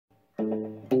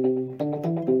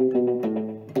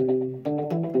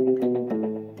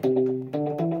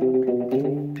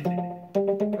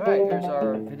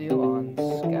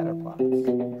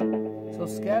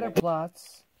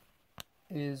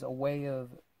is a way of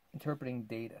interpreting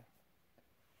data.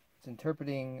 It's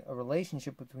interpreting a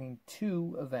relationship between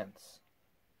two events.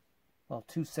 Well,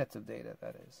 two sets of data,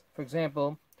 that is. For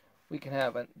example, we can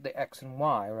have the x and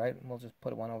y, right? We'll just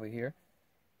put one over here.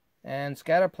 And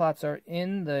scatter plots are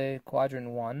in the quadrant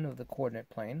 1 of the coordinate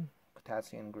plane,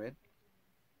 Cartesian grid.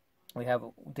 We have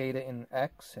data in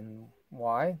x and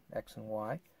y.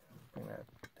 Bring that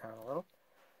down a little.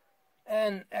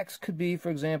 And x could be, for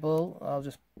example, I'll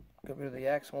just get rid of the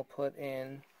x and we'll put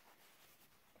in,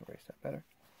 erase that better.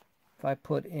 If I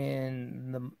put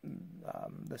in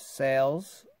the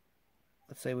sales,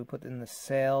 let's say we put in the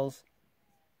sales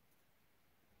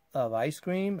of ice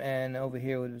cream, and over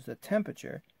here was the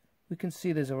temperature, we can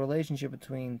see there's a relationship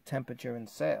between temperature and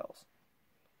sales.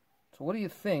 So what do you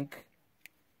think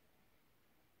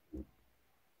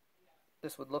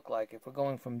this would look like if we're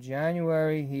going from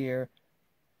January here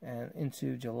and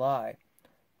into July?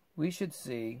 We should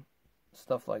see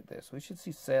stuff like this. We should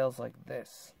see sales like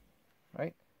this,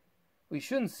 right? We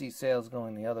shouldn't see sales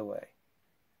going the other way.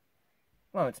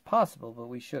 Well, it's possible, but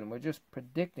we shouldn't. We're just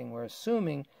predicting, we're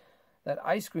assuming that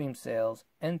ice cream sales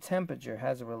and temperature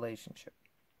has a relationship.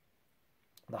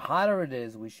 The hotter it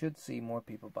is, we should see more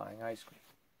people buying ice cream.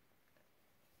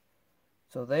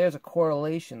 So there's a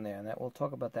correlation there, and that we'll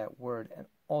talk about that word, and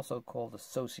also called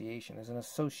association. There's an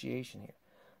association here.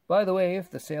 By the way, if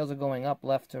the sales are going up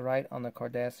left to right on the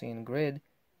Cartesian grid,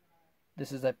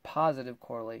 this is a positive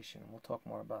correlation. We'll talk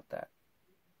more about that.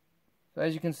 So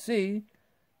as you can see,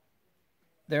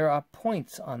 there are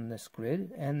points on this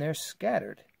grid, and they're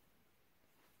scattered.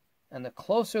 And the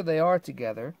closer they are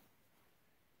together,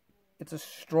 it's a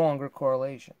stronger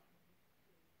correlation,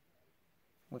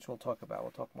 which we'll talk about.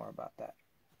 We'll talk more about that.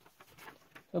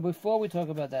 So before we talk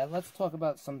about that, let's talk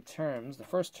about some terms. The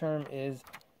first term is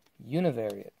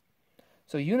univariate.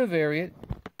 So univariate,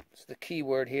 it's the key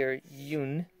word here,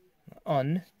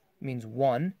 un, means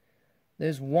one.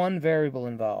 There's one variable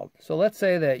involved. So let's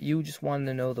say that you just wanted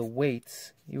to know the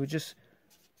weights. You were just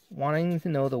wanting to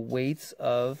know the weights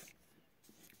of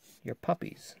your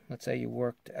puppies. Let's say you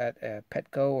worked at a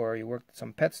Petco or you worked at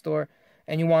some pet store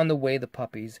and you wanted to weigh the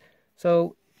puppies.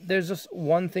 So there's just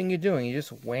one thing you're doing. You're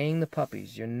just weighing the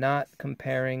puppies. You're not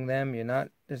comparing them.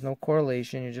 There's no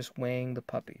correlation. You're just weighing the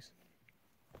puppies.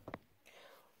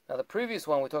 Now the previous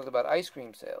one we talked about ice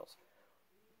cream sales.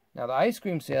 Now the ice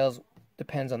cream sales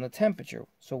depends on the temperature.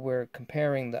 So we're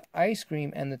comparing the ice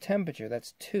cream and the temperature.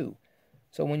 That's two.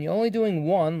 So when you're only doing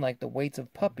one, like the weights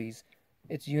of puppies,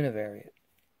 it's univariate.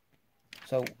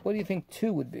 So what do you think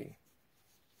 2 would be?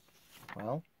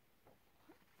 Well,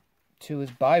 2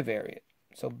 is bivariate.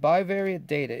 So bivariate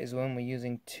data is when we're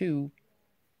using two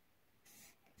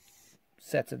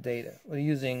sets of data. We're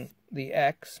using the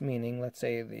X, meaning let's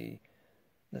say the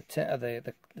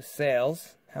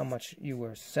sales, how much you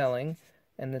were selling,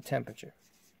 and the temperature.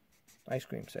 Ice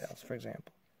cream sales, for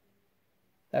example.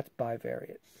 That's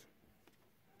bivariate.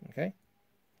 Okay?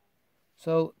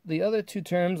 So the other two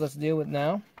terms let's deal with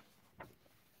now.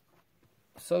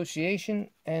 Association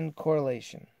and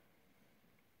correlation.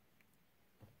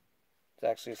 It's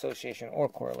actually association or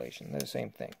correlation. They're the same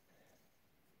thing.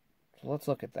 So let's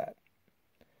look at that.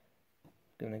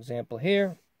 Do an example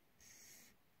here.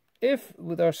 If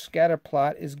with our scatter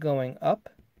plot is going up,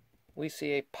 we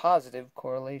see a positive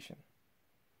correlation.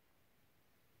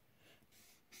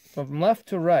 From left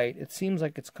to right, it seems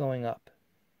like it's going up.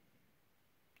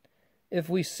 If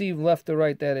we see left to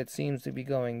right that it seems to be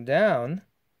going down,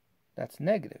 that's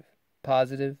negative.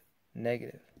 Positive,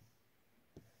 negative.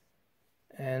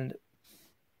 And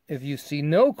if you see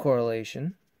no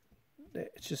correlation,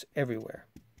 it's just everywhere,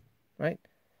 right?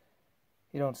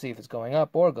 You don't see if it's going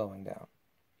up or going down.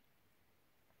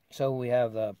 So we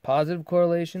have a positive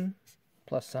correlation,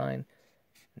 plus sign,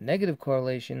 negative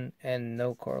correlation, and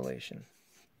no correlation.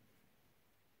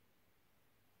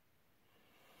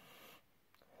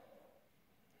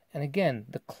 And again,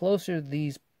 the closer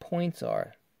these points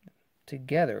are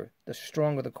together, the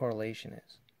stronger the correlation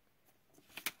is.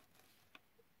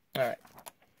 All right,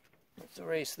 let's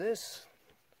erase this.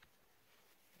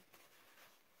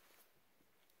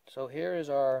 So here is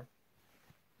our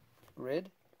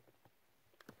grid,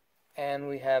 and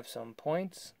we have some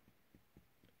points.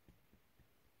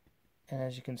 And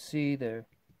as you can see, they're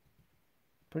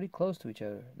pretty close to each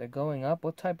other. They're going up.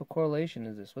 What type of correlation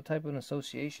is this? What type of an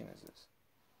association is this?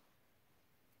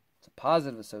 It's a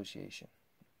positive association.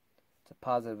 It's a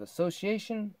positive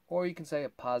association, or you can say a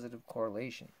positive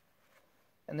correlation.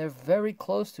 And they're very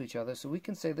close to each other, so we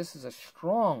can say this is a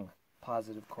strong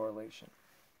positive correlation.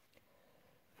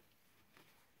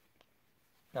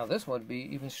 Now this would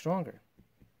be even stronger.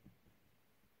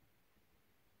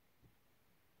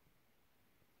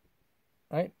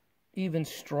 right? Even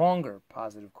stronger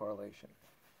positive correlation.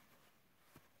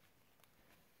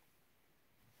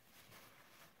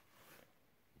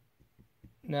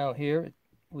 Now here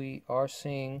we are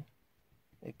seeing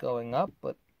it going up,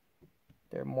 but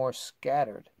they're more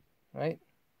scattered, right?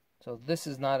 So this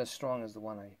is not as strong as the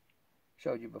one I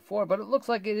showed you before, but it looks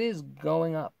like it is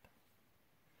going up.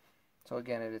 So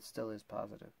again, it still is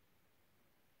positive.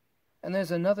 And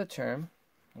there's another term,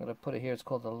 I'm going to put it here, it's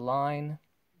called the line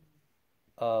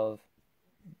of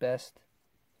best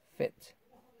fit.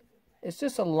 It's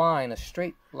just a line, a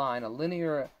straight line, a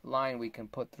linear line we can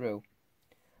put through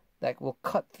that will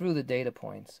cut through the data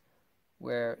points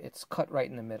where it's cut right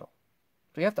in the middle.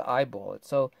 So you have to eyeball it.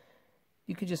 So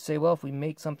you could just say, well, if we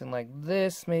make something like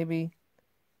this, maybe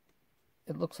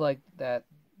it looks like that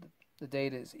the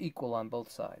data is equal on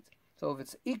both sides. So if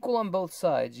it's equal on both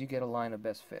sides, you get a line of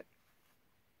best fit.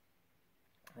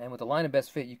 And with the line of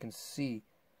best fit, you can see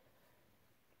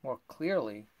more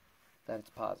clearly that it's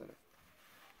positive.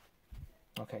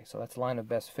 Okay, so that's line of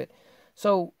best fit.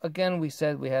 So again, we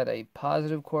said we had a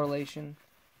positive correlation,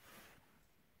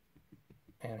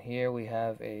 and here we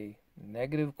have a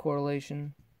negative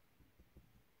correlation.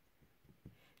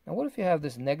 Now what if you have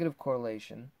this negative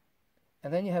correlation,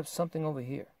 and then you have something over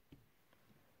here?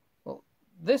 Well,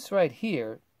 this right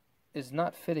here is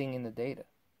not fitting in the data.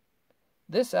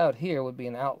 This out here would be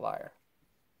an outlier.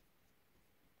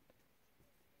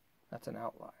 That's an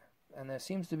outlier. And there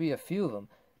seems to be a few of them.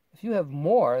 If you have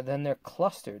more, then they're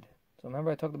clustered. So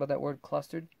remember I talked about that word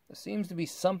clustered? There seems to be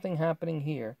something happening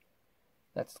here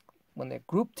that's when they're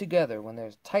grouped together, when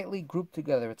they're tightly grouped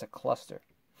together, it's a cluster.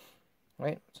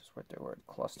 Right? Let's just write the word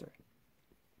cluster.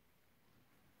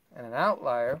 And an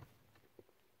outlier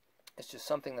is just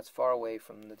something that's far away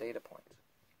from the data point.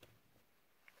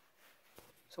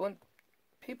 So when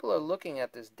people are looking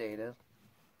at this data,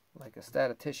 like a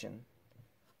statistician,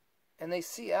 and they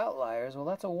see outliers, well,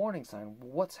 that's a warning sign.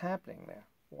 What's happening there?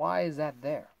 Why is that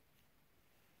there?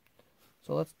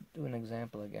 So let's do an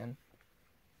example again.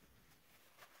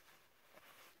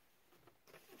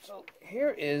 So here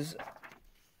is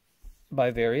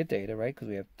bivariate data, right? Because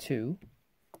we have two.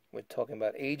 We're talking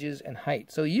about ages and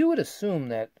height. So you would assume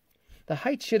that the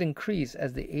height should increase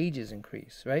as the ages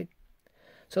increase, right?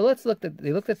 So let's look at,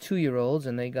 they looked at 2-year-olds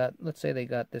and they got, let's say they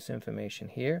got this information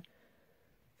here.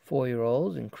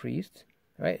 4-year-olds increased,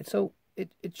 right? So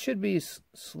it should be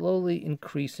slowly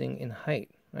increasing in height,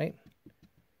 right?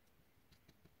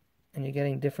 And you're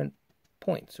getting different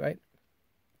points, right?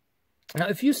 Now,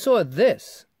 if you saw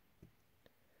this,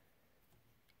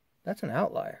 that's an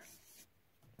outlier.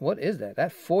 What is that?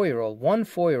 That 4-year-old, one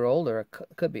 4-year-old, or it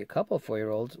could be a couple of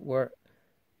 4-year-olds, were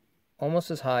almost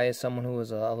as high as someone who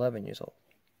was 11 years old.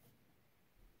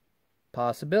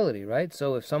 Possibility, right?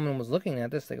 So if someone was looking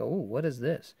at this, they go, ooh, what is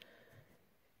this?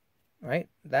 Right?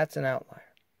 That's an outlier.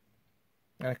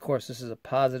 And of course, this is a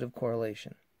positive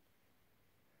correlation.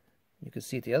 You can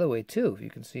see it the other way too. If you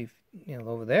can see, you know,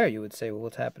 over there, you would say, well,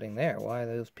 what's happening there? Why are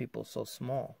those people so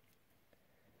small?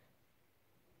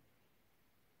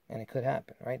 And it could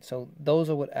happen, right? So those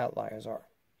are what outliers are.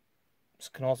 This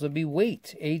can also be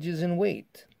weight, ages and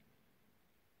weight.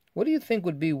 What do you think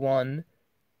would be one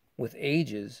with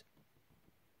ages,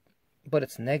 but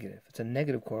it's negative? It's a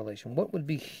negative correlation. What would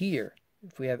be here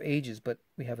if we have ages, but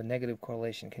we have a negative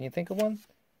correlation? Can you think of one?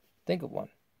 Think of one.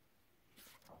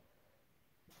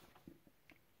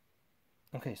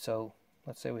 Okay, so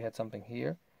let's say we had something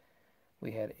here.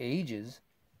 We had ages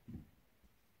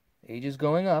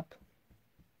going up,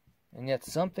 and yet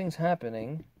something's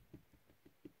happening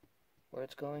where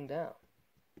it's going down.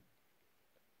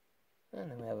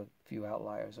 And then we have a few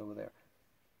outliers over there.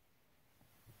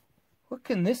 What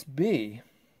can this be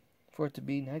for it to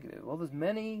be negative? Well, there's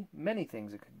many, many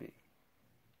things it could be.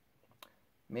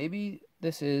 Maybe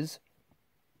this is,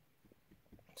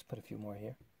 let's put a few more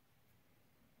here.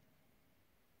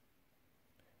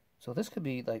 So this could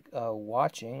be like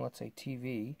watching, let's say,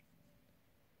 TV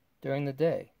during the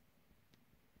day,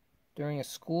 during a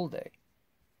school day.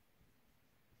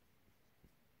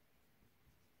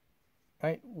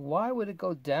 Right? Why would it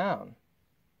go down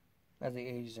as the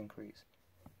ages increase?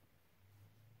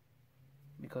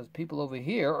 Because people over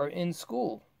here are in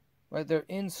school, right? They're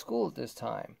in school at this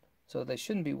time, so they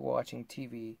shouldn't be watching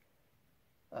TV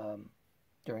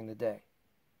during the day,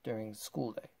 during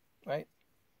school day, right?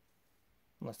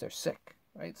 Unless they're sick,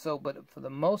 right? So, but for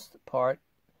the most part,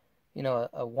 you know,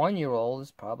 a 1-year-old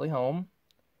is probably home,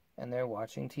 and they're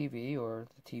watching TV, or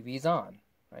the TV's on,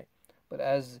 right? But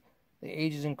as the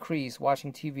ages increase,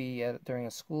 watching TV during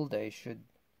a school day should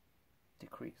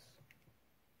decrease.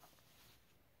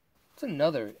 What's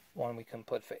another one we can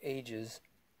put for ages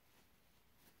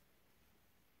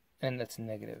and that's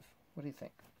negative. What do you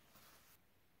think?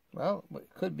 Well, it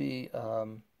could be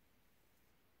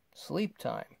sleep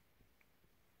time,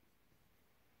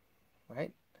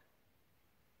 right?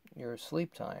 Your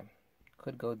sleep time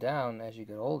could go down as you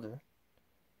get older.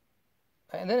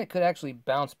 And then it could actually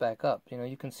bounce back up. You know,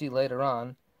 you can see later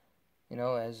on, you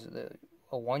know, as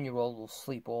a 1-year-old will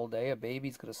sleep all day, a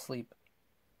baby's going to sleep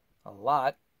a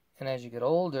lot. And as you get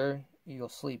older, you'll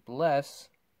sleep less.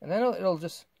 And then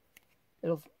it's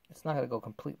not going to go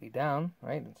completely down,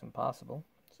 right? It's impossible.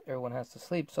 Everyone has to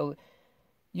sleep. So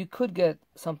you could get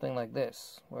something like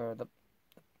this, where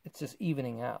it's just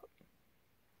evening out.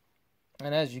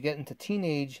 And as you get into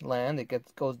teenage land,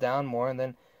 it goes down more, and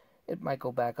then it might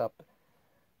go back up.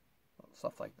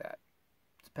 Stuff like that.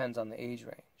 Depends on the age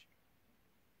range.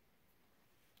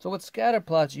 So with scatter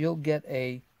plots, you'll get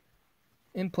a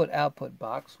input-output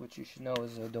box, which you should know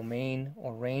is a domain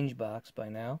or range box by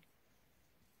now.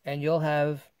 And you'll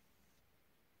have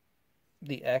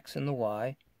the X and the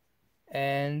Y,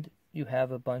 and you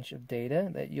have a bunch of data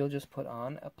that you'll just put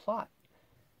on a plot.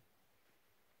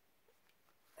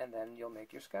 And then you'll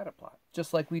make your scatter plot,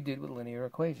 just like we did with linear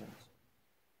equations.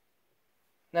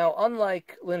 Now,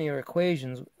 unlike linear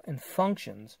equations and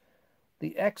functions,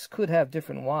 the X could have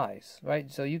different Y's, right?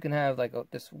 So you can have, like,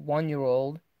 this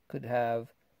 1-year-old could have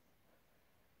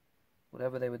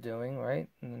whatever they were doing, right?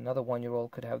 And another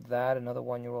 1-year-old could have that, another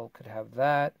 1-year-old could have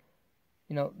that.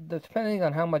 You know, depending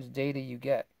on how much data you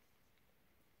get,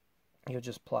 you'll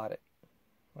just plot it,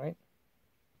 right?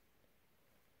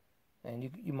 And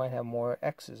you might have more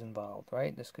X's involved,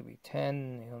 right? This could be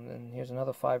 10, you know, and here's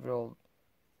another 5-year-old.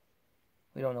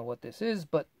 We don't know what this is,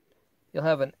 but you'll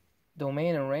have a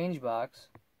domain and range box.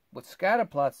 With scatter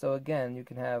plots, though, again, you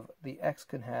can have, the X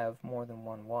can have more than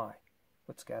one Y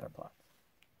with scatter plots.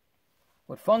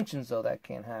 With functions, though, that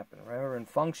can't happen. Remember, in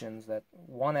functions, that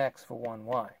 1X for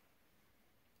 1Y.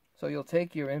 So you'll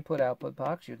take your input-output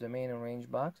box, your domain and range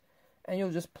box, and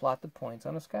you'll just plot the points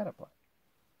on a scatter plot.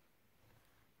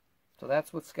 So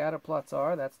that's what scatter plots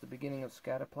are. That's the beginning of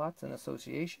scatter plots and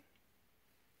association.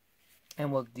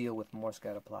 And we'll deal with more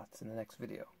scatter plots in the next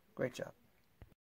video. Great job.